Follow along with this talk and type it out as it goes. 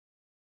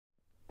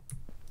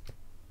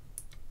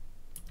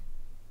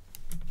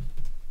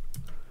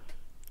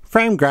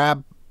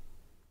Framegrab.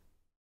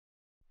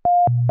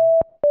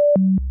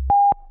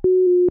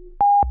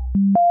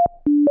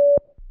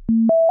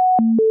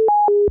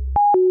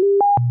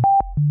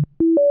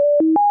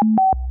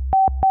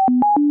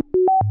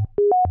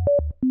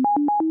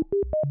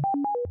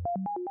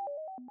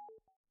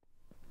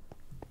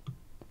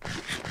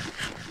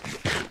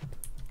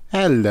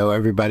 Hello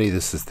everybody,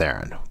 this is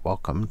Theron.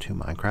 Welcome to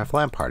Minecraft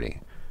LAN Party.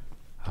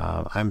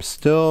 I'm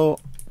still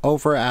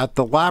over at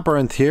the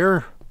labyrinth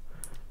here,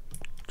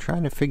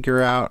 trying to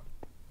figure out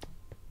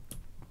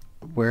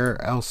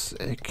where else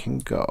it can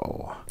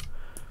go.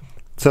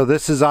 So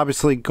this is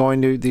obviously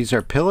going to, these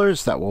are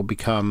pillars that will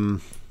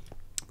become,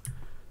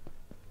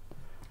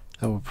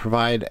 that will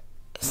provide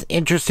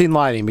interesting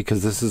lighting,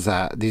 because this is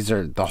these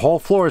are, the whole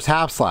floor is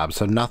half slab,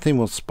 so nothing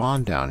will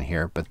spawn down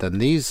here. But then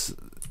these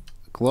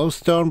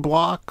glowstone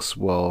blocks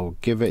will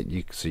give it,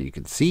 so you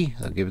can see,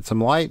 they'll give it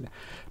some light,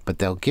 but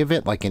they'll give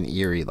it like an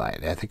eerie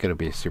light. I think it'll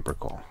be super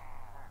cool.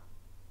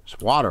 There's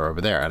water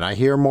over there, and I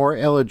hear more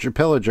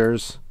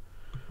pillagers.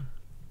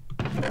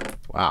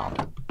 Wow.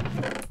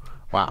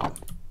 Wow.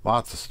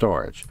 Lots of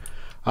storage.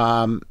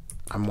 I'm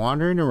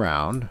wandering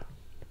around.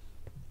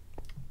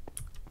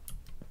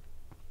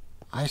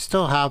 I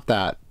still have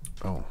that,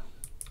 oh.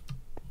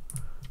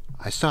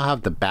 I still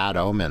have the bad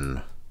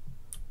omen.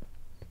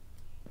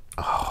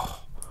 Oh.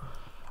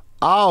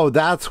 Oh,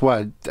 that's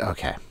what,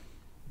 okay.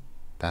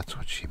 That's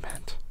what she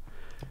meant.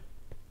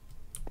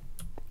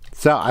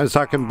 So, I was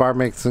talking to Barb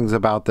Makes Things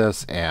about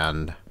this,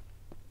 and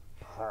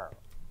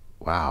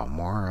wow,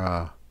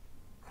 more,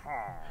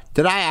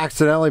 did I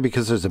accidentally,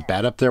 because there's a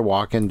bed up there,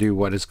 walk into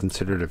what is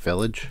considered a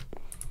village?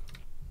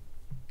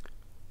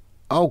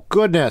 Oh,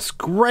 goodness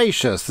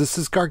gracious, this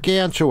is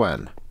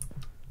gargantuan.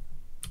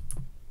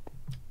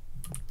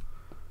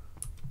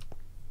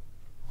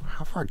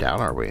 How far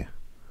down are we?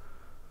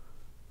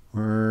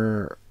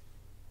 We're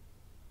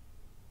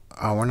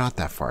not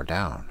that far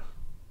down.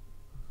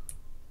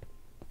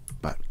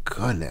 But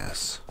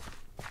goodness.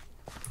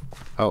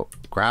 Oh,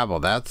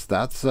 gravel.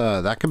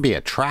 That could be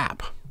a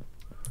trap.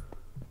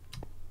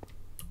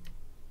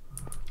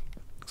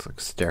 Looks like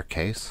a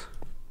staircase.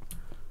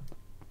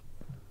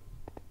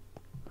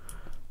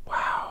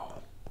 Wow.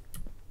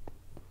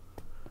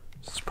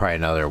 This is probably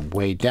another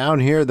way down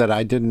here that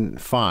I didn't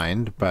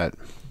find, but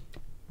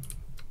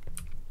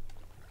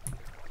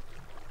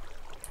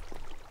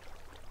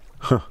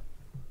huh.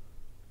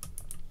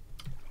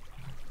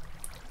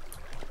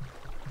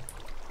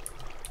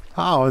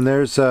 Oh, and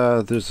there's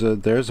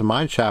a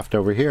mine shaft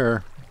over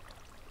here.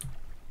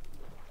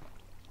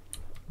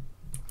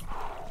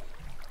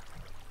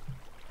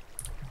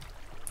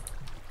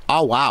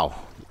 Oh wow,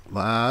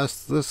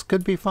 this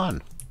could be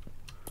fun.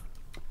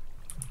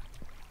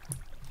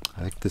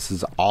 I think this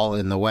is all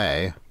in the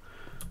way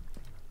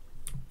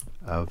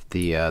of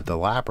the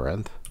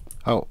labyrinth.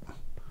 Oh.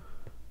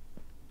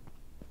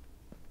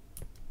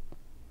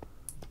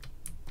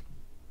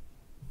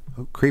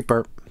 Oh,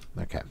 creeper.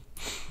 Okay.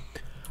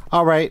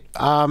 All right.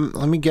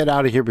 Let me get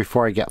out of here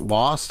before I get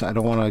lost. I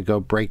don't want to go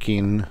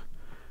breaking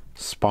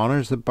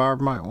spawners that Barb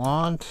might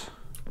want.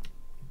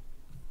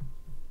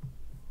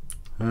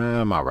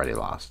 I'm already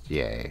lost.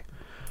 Yay.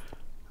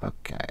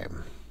 Okay.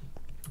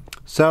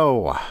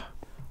 So,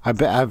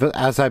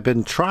 as I've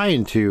been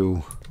trying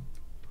to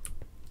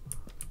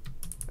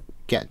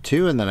get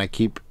to, and then I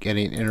keep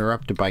getting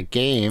interrupted by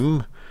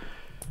game.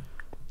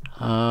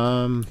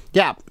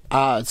 Yeah.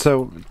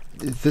 So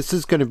this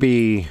is going to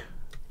be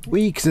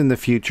weeks in the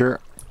future,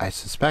 I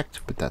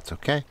suspect, but that's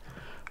okay.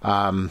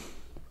 I've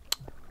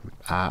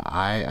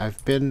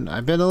been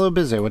a little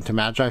busy. I went to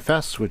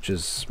Magifest, which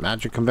is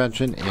magic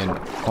convention in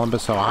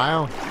Columbus,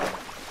 Ohio.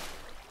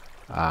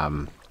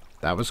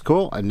 That was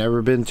cool. I've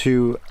never been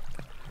to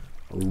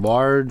a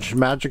large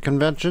magic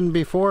convention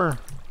before.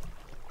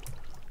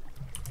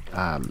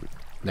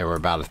 There were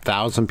about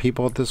 1,000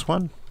 people at this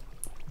one.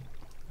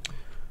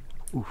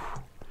 Oof.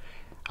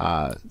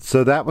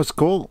 So that was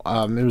cool.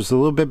 It was a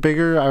little bit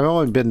bigger. I've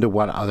only been to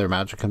one other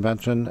magic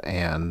convention,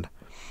 and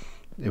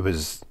it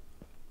was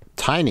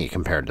tiny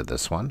compared to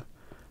this one.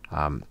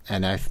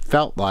 And I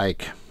felt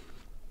like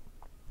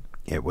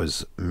it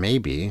was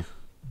maybe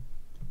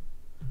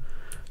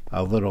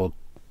a little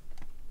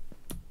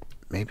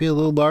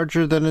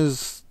larger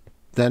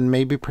than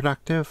maybe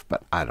productive,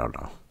 but I don't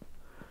know.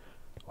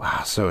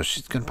 Wow, so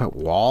she's going to put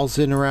walls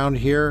in around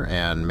here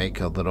and make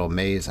a little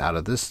maze out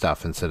of this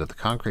stuff instead of the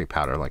concrete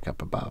powder like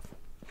up above.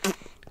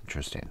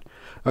 Interesting.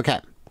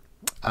 Okay.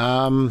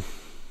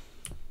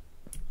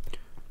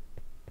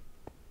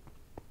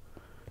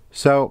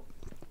 So,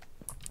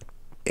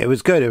 it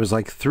was good. It was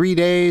like 3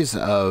 days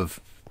of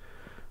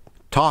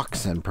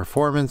talks and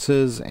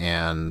performances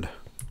and...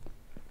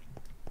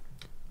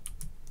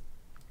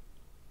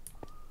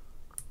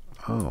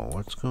 Oh,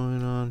 what's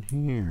going on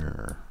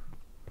here?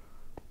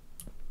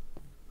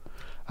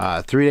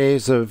 3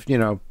 days of, you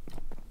know,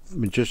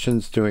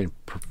 magicians doing...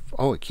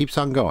 Oh, it keeps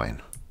on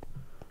going.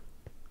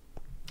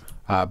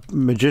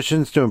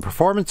 Magicians doing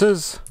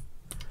performances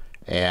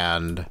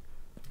and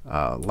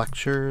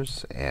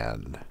lectures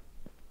and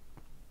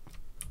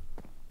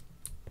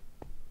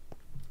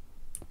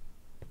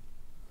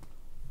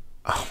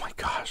Oh my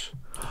gosh.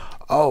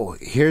 Oh,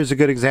 here's a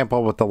good example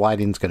of what the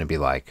lighting's going to be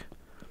like.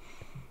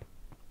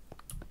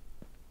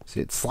 See,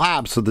 it's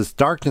slabs, so this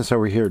darkness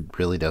over here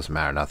really doesn't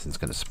matter. Nothing's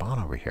going to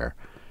spawn over here.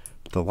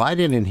 But the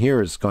lighting in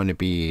here is going to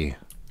be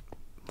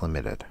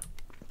limited.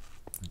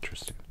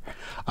 Interesting.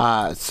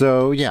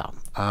 So yeah,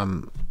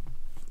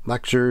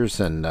 lectures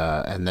and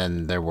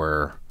then there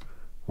were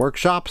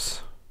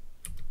workshops.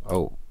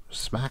 Oh,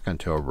 smack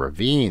onto a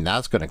ravine.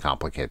 That's going to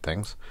complicate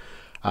things.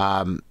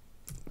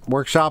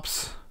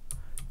 Workshops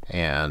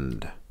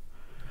and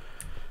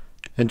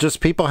just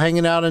people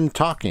hanging out and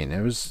talking.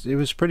 It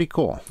was pretty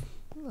cool.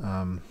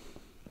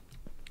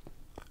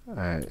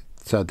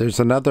 So there's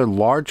another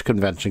large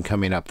convention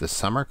coming up this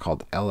summer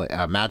called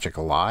Magic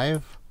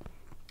Alive.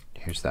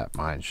 Here's that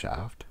mine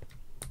shaft,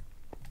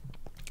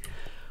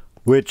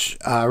 which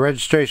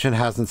registration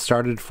hasn't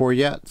started for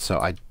yet. So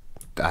I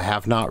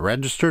have not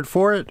registered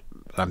for it.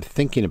 I'm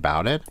thinking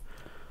about it.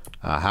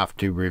 I have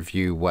to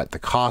review what the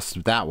cost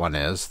of that one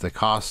is. The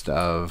cost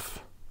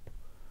of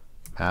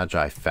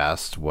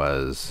Magifest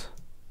was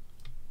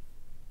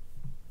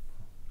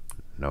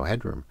no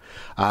headroom.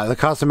 The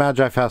cost of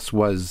Magifest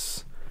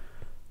was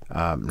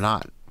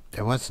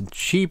it wasn't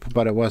cheap,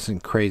 but it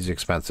wasn't crazy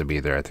expensive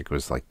either. I think it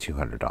was like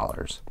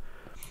 $200.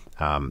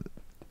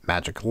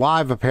 Magic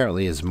Live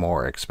apparently is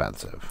more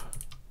expensive.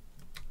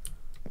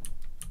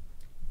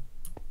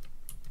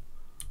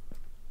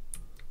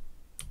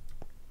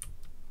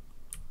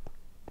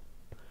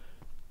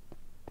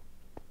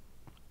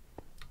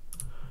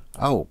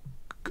 Oh,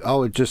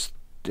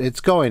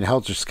 it's going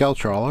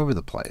helter-skelter all over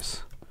the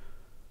place.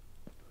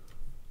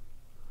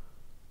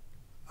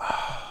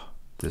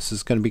 This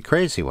is going to be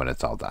crazy when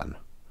it's all done.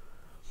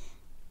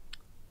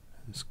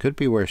 This could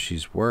be where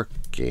she's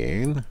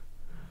working.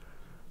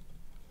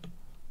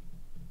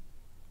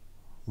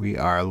 We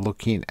are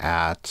looking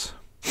at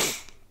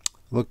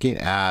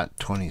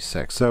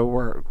 26. So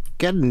we're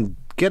getting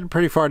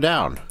pretty far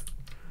down.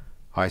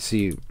 Oh, I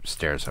see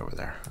stairs over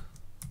there.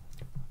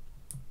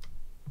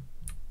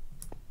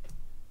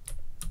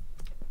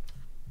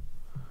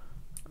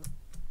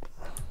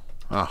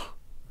 Oh,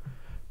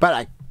 but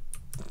I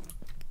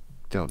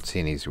don't see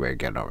an easy way of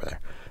getting over there.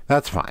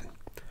 That's fine.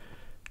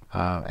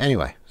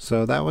 Anyway,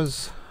 so that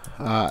was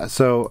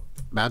so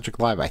Magic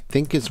Live I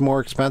think is more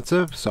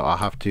expensive, so I'll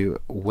have to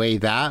weigh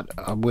that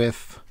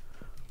with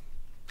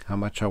how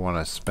much I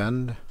want to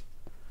spend,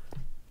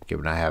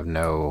 given I have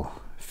no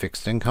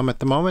fixed income at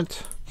the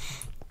moment.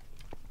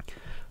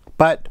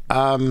 But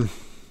 12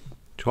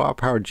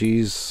 Power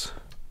G's,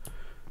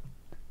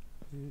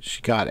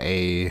 she got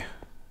a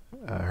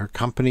her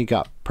company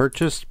got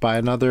purchased by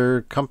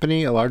another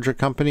company, a larger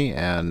company,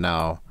 and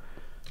now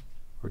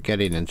we're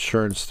getting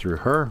insurance through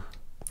her.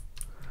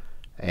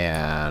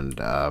 And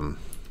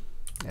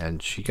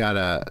she got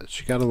a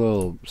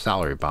little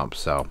salary bump.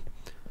 So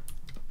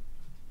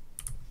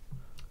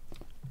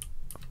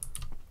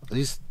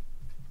these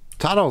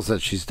tunnels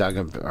that she's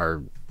dug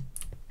are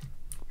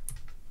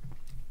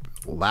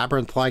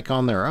labyrinth-like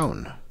on their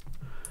own.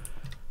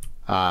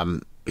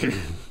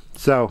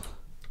 So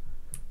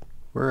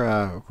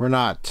we're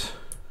not.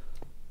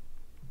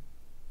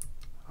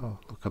 Oh,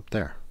 look up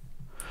there.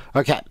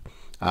 Okay.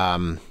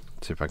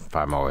 See if I can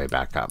find my way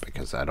back up,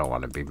 because I don't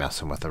want to be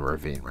messing with a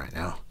ravine right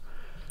now.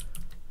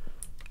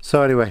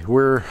 So anyway,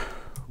 we're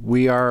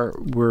doing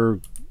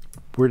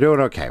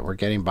okay. We're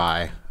getting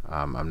by.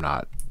 I'm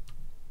not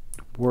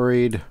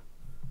worried.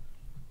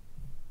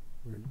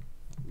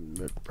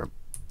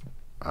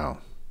 Oh.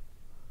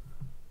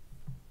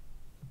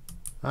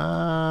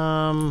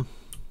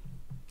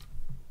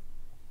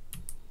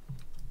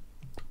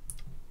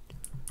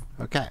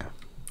 Okay.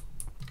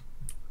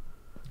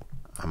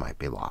 I might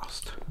be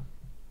lost.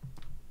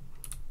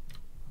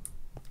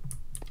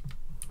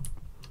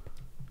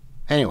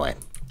 Anyway,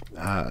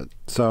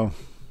 so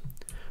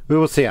we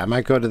will see. I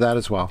might go to that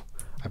as well.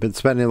 I've been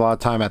spending a lot of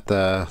time at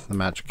the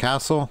Magic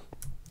Castle,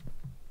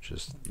 which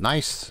is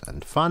nice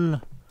and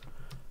fun.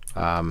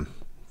 Been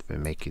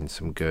making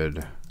some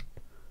good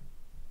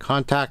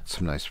contacts,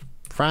 some nice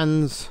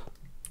friends.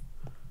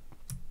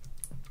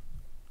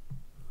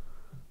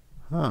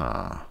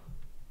 Huh.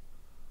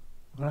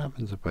 What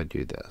happens if I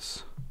do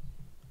this?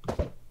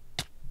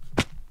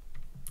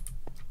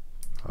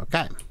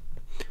 Okay.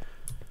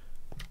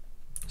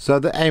 So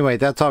anyway,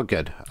 that's all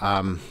good.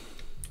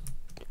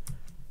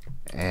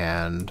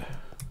 And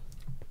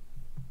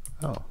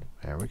oh,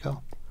 there we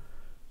go.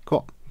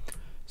 Cool.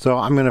 So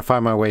I'm going to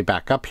find my way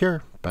back up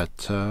here, but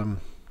the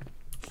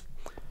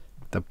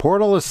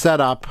portal is set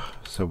up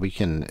so we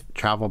can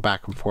travel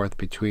back and forth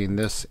between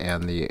this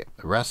and the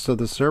rest of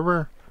the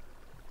server.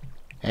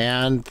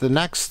 And the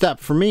next step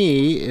for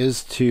me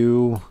is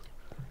to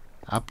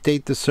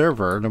update the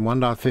server to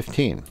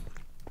 1.15.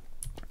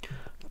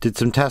 Did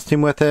some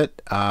testing with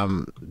it.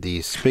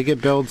 The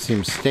spigot build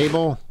seems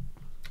stable.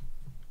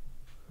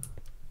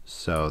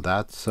 So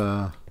that's,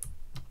 I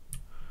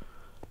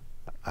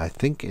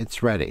think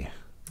it's ready.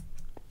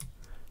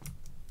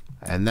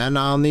 And then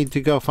I'll need to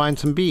go find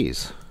some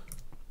bees.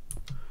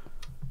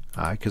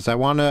 Because I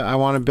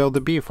wanna build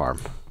a bee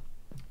farm.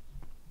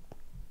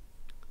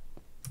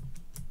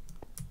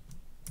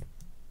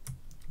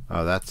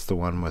 Oh, that's the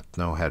one with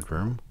no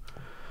headroom.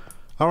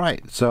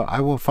 Alright, so I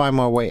will find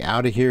my way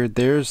out of here.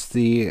 There's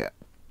the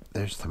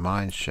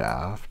mine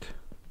shaft.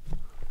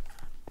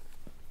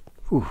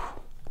 Whew.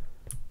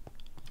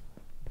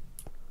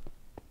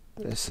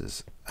 This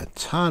is a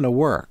ton of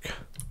work.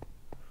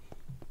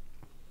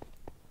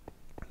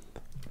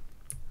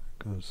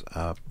 Goes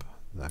up,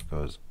 that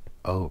goes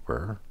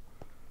over.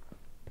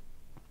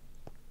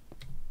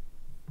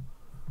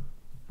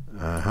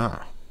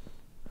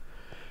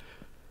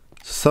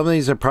 Some of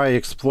these are probably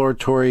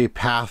exploratory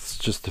paths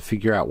just to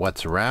figure out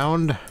what's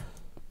around.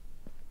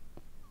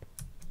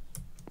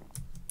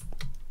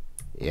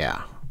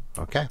 Yeah,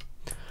 okay.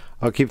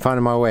 I'll keep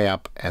finding my way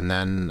up, and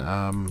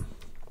then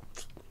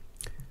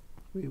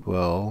we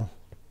will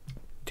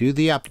do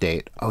the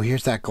update. Oh,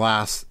 here's that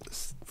glass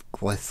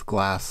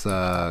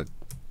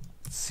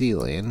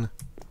ceiling.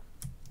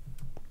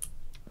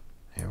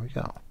 Here we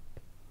go.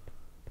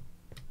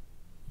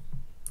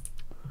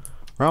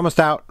 We're almost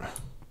out.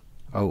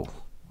 Oh,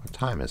 what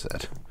time is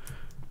it?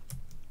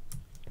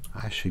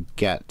 I should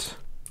get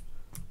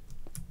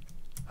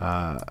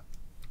a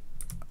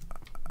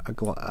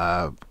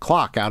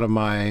clock out of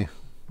my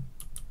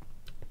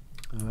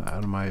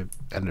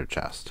ender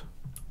chest.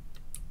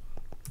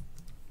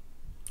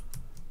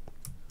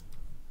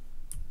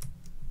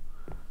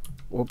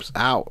 Whoops,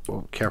 ow.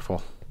 Oh,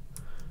 careful.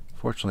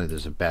 Fortunately,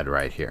 there's a bed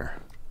right here.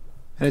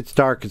 And it's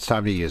dark, it's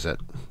time to use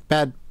it.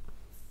 Bed.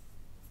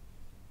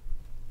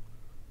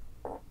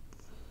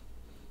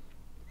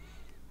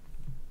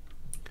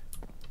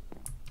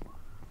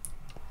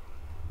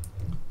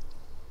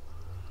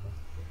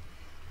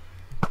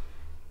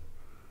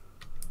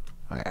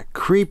 I got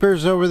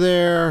creepers over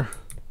there.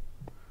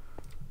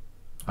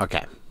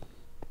 Okay.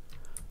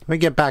 Let me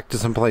get back to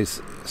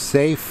someplace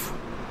safe.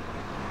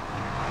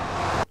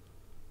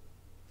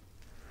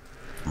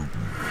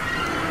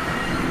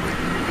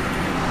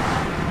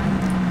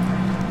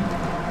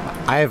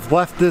 I have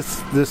left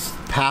this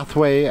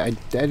pathway. I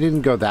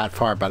didn't go that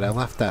far, but I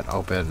left that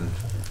open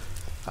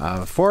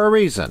for a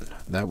reason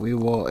that we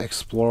will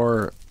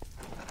explore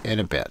in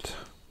a bit.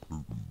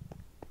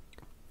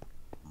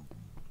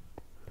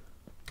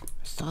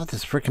 It's not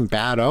this freaking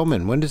bad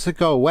omen. When does it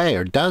go away,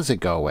 or does it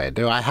go away?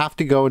 Do I have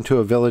to go into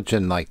a village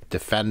and like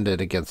defend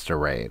it against a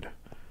raid?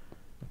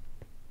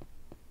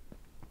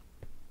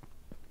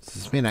 Does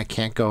this mean I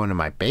can't go into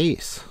my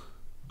base?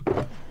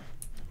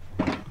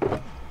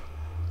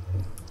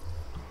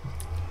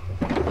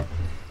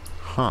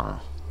 Huh.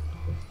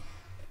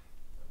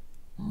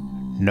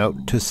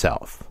 Note to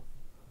self.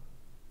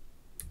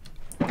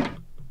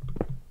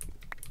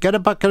 Get a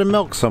bucket of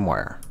milk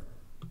somewhere.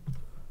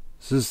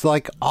 This is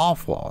like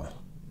awful.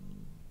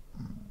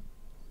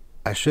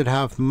 I should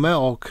have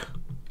milk.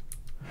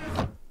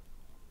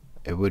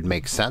 It would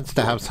make sense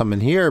to have some in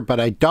here, but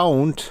I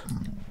don't.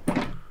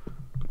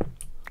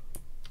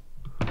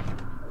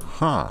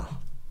 Huh.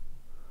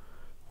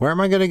 Where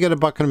am I going to get a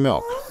bucket of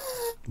milk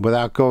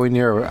without going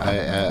near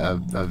a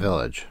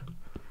village?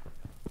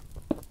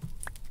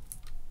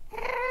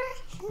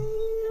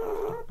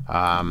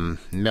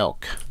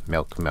 Milk.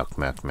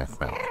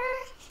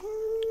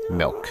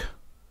 Milk.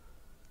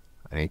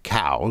 I need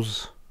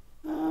cows.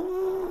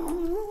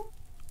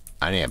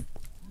 I need a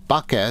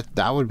bucket.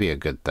 That would be a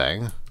good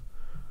thing.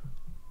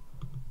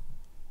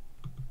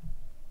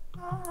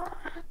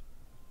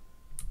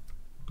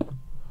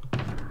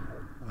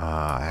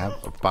 I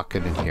have a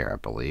bucket in here, I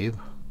believe.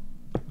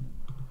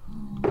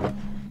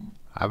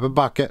 I have a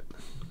bucket.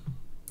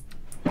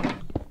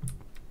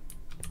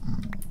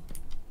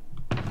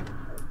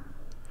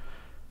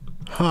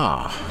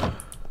 Huh.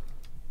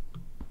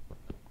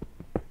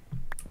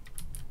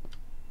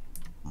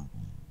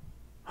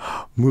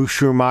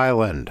 Mushroom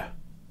Island.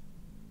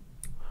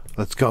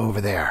 Let's go over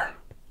there.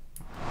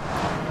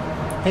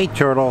 Hey,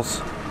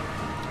 turtles.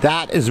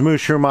 That is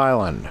Mushroom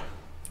Island.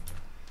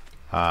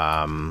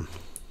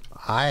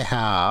 I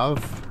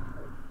have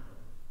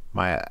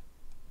my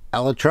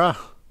elytra,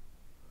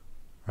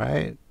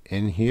 right?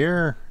 In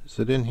here? Is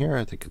it in here?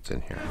 I think it's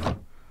in here.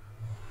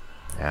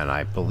 And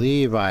I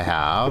believe I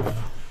have...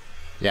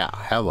 Yeah,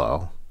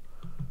 hello.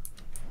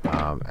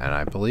 And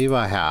I believe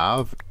I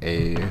have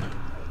a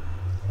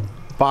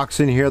box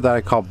in here that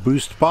I call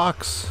Boost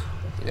Box.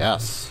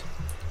 Yes.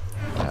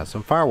 It has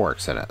some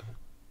fireworks in it.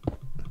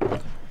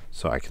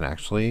 So I can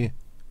actually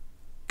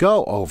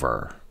go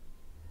over.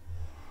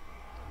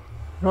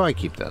 Where do I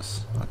keep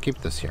this? I'll keep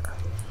this here.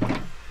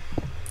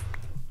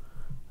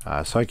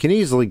 So I can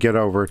easily get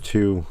over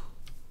to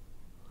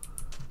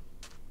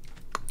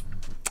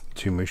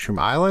Mushroom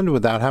Island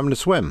without having to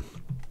swim.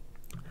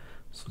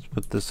 So let's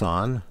put this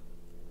on.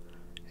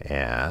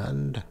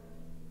 And...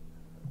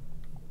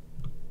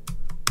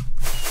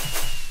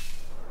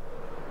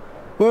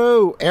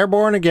 Whoa!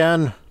 Airborne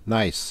again!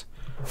 Nice.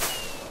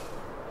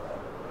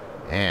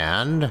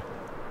 And...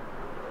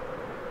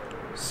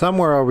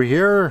 somewhere over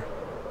here...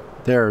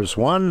 there's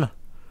one.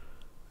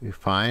 We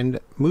find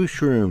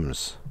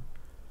mushrooms.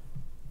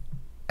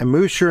 And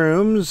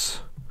mushrooms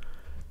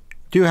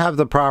do have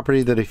the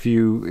property that if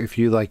you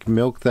like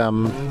milk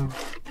them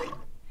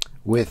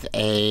with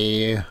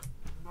a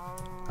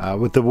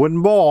with the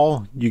wooden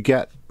bowl, you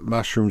get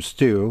mushroom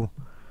stew.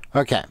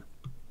 Okay.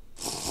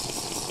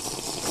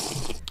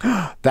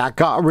 That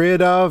got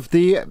rid of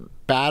the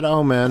bad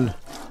omen.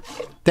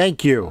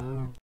 Thank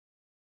you.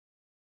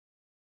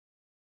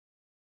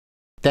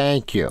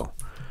 Thank you.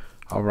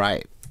 All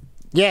right.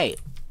 Yay.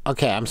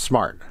 Okay, I'm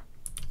smart.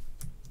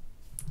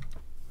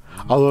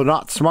 Although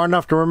not smart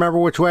enough to remember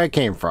which way I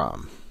came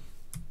from.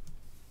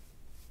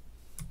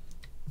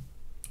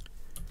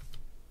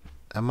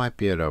 That might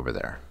be it over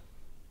there.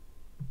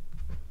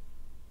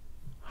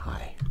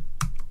 Hi.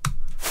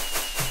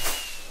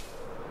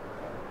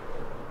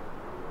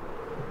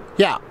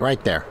 Yeah,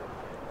 right there.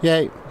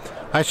 Yay.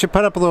 I should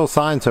put up little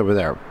signs over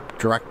there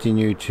directing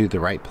you to the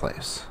right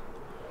place.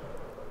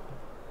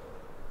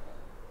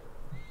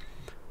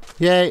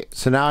 Yay.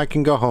 So now I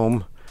can go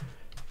home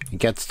and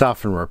get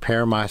stuff and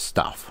repair my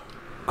stuff.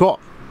 Cool.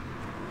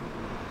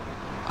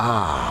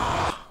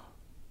 Ah.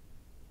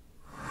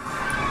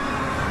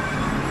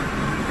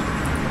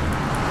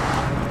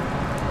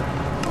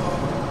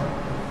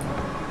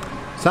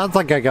 Sounds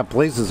like I got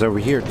blazes over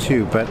here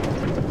too, but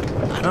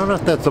I don't know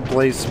if that's a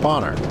blaze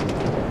spawner.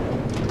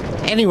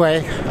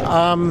 Anyway,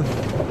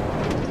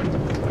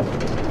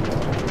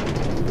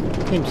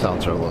 game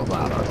sounds are a little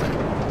loud, aren't they?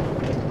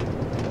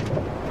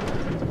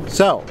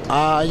 So,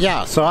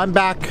 yeah, so I'm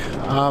back,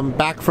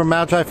 back from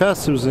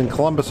Magifest. It was in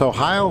Columbus,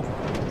 Ohio.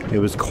 It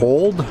was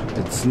cold.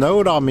 It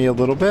snowed on me a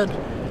little bit,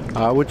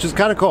 which is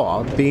kind of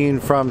cool.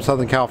 Being from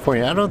Southern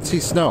California, I don't see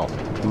snow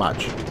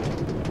much.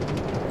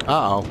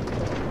 Uh-oh.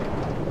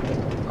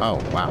 Oh,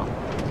 wow.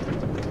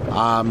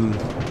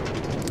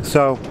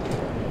 So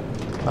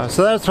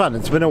that's fun.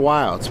 It's been a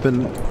while. It's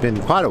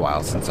been quite a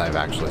while since I've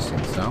actually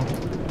seen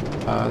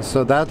snow.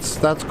 So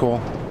that's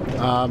cool.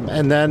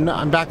 And then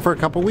I'm back for a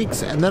couple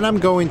weeks, and then I'm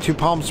going to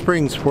Palm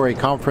Springs for a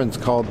conference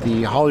called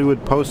the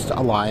Hollywood Post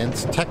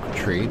Alliance Tech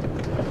Retreat,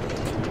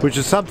 which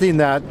is something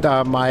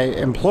that my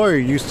employer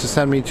used to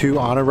send me to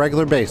on a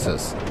regular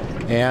basis.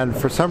 And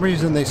for some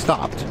reason they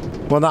stopped.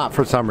 Well, not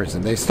for some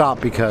reason. They stopped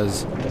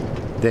because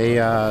they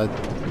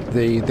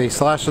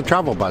slashed the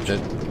travel budget.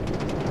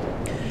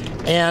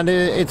 And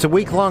it's a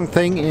week-long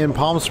thing in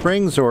Palm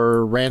Springs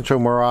or Rancho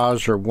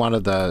Mirage or one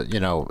of the, you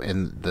know,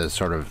 in the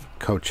sort of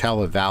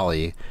Coachella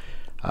Valley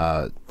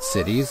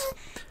cities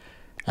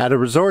at a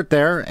resort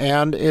there.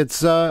 And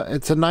it's a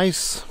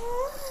nice,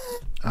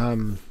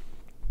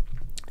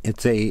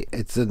 it's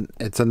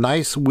a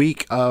nice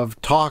week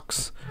of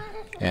talks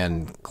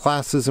and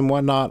classes and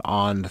whatnot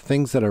on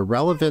things that are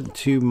relevant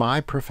to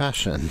my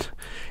profession.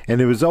 And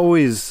it was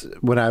always,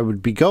 when I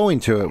would be going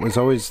to it, was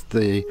always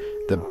the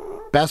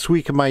best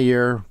week of my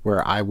year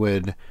where I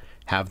would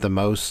have the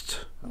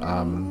most,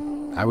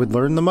 I would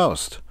learn the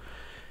most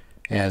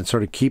and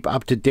sort of keep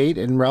up to date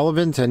and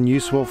relevant and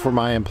useful for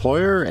my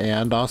employer,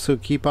 and also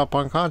keep up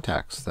on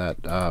contacts that,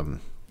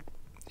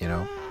 you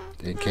know,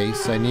 in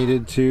case I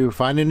needed to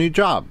find a new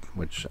job,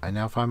 which I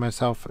now find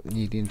myself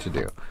needing to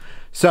do.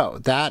 So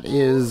that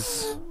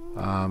is,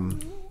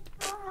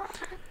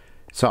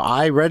 so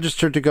I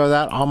registered to go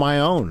that on my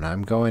own.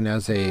 I'm going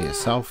as a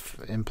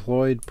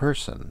self-employed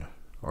person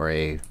or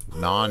a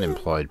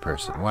non-employed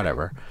person,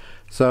 whatever.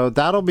 So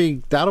that'll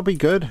be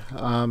good.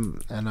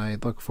 And I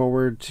look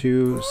forward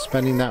to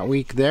spending that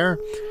week there.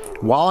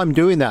 While I'm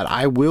doing that,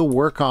 I will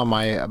work on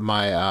my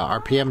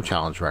RPM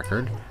challenge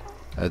record.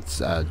 It's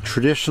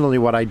traditionally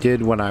what I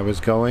did when I was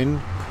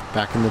going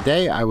back in the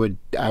day. I would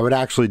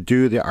actually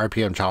do the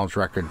RPM challenge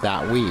record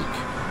that week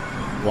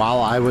while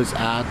I was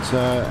at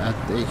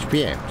the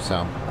HPA,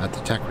 so at the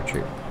tech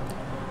retreat.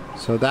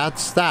 So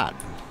that's that.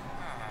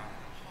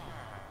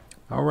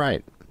 All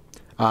right.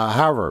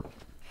 However,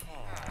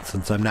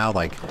 since I'm now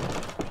like,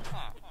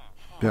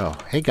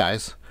 hey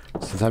guys,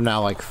 since I'm now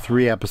like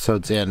 3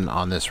 episodes in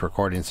on this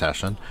recording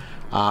session,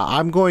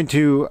 I'm going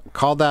to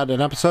call that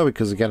an episode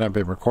because, again, I've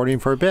been recording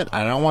for a bit.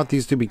 I don't want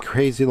these to be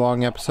crazy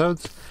long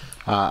episodes.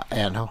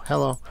 And oh,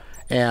 hello.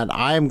 And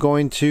I'm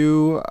going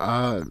to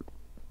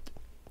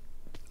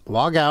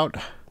log out,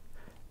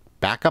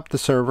 back up the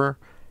server,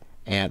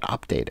 and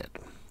update it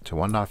to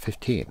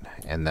 1.15.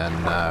 And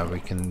then we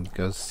can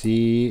go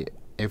see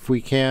if we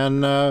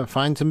can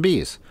find some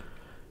bees.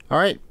 All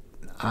right.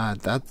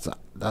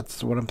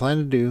 That's what I'm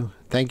planning to do.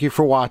 Thank you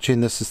for watching.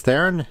 This is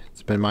Theron.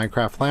 It's been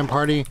Minecraft LAN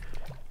Party.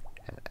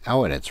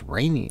 Oh, and it's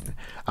raining.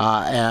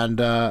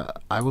 And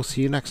I will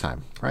see you next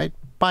time. Right?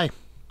 Bye.